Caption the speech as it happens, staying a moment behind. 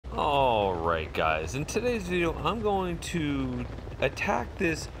Alright guys, in today's video I'm going to attack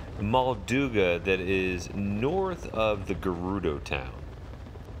this Molduga that is north of the Gerudo Town.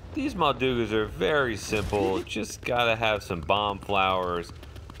 These Moldugas are very simple, just gotta have some bomb flowers,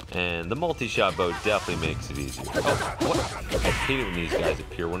 and the multi-shot bow definitely makes it easier. Oh, what? I hate it when these guys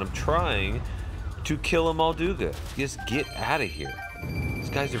appear when I'm trying to kill a Molduga. Just get out of here. These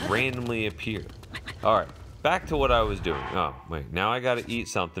guys have randomly appear. Alright. Back to what I was doing. Oh, wait. Now I gotta eat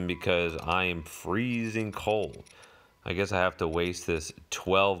something because I am freezing cold. I guess I have to waste this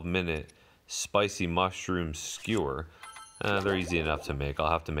 12-minute spicy mushroom skewer. They're easy enough to make. I'll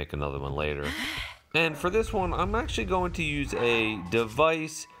have to make another one later. And for this one, I'm actually going to use a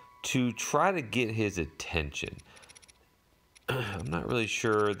device to try to get his attention. I'm not really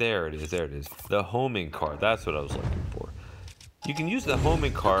sure. There it is. There it is. The homing card. That's what I was looking for. You can use the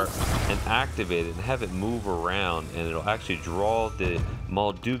homing cart and activate it and have it move around, and it'll actually draw the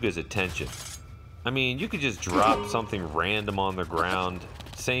Molduga's attention. I mean, you could just drop something random on the ground,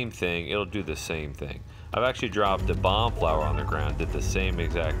 same thing, it'll do the same thing. I've actually dropped a bomb flower on the ground, did the same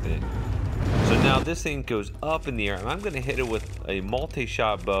exact thing. So now this thing goes up in the air, and I'm going to hit it with a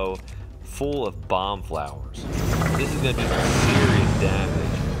multi-shot bow full of bomb flowers. This is going to do some serious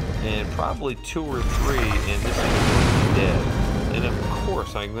damage, and probably 2 or 3, and this thing is going to be dead. And of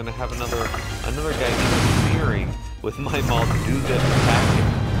course, I'm going to have another guy interfering with my Molduga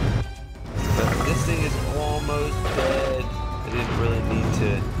attacking. But this thing is almost dead. I didn't really need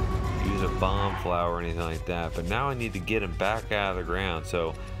to use a bomb flower or anything like that. But now I need to get him back out of the ground.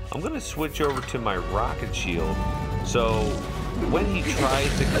 So I'm going to switch over to my rocket shield. So when he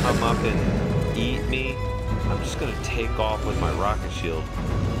tries to come up and eat me, I'm just going to take off with my rocket shield.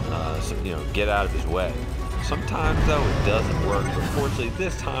 So, you know, get out of his way. Sometimes though it doesn't work, but fortunately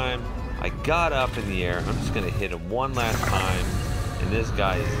this time I got up in the air. I'm just gonna hit him one last time and this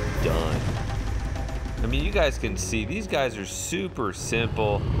guy is done. I mean, you guys can see these guys are super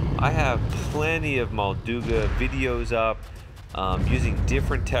simple. I have plenty of Molduga videos up using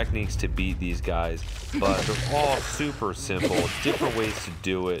different techniques to beat these guys, but they're all super simple, different ways to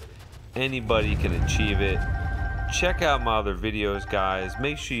do it. Anybody can achieve it. Check out my other videos, guys.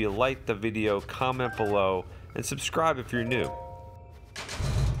 Make sure you like the video, comment below, and subscribe if you're new.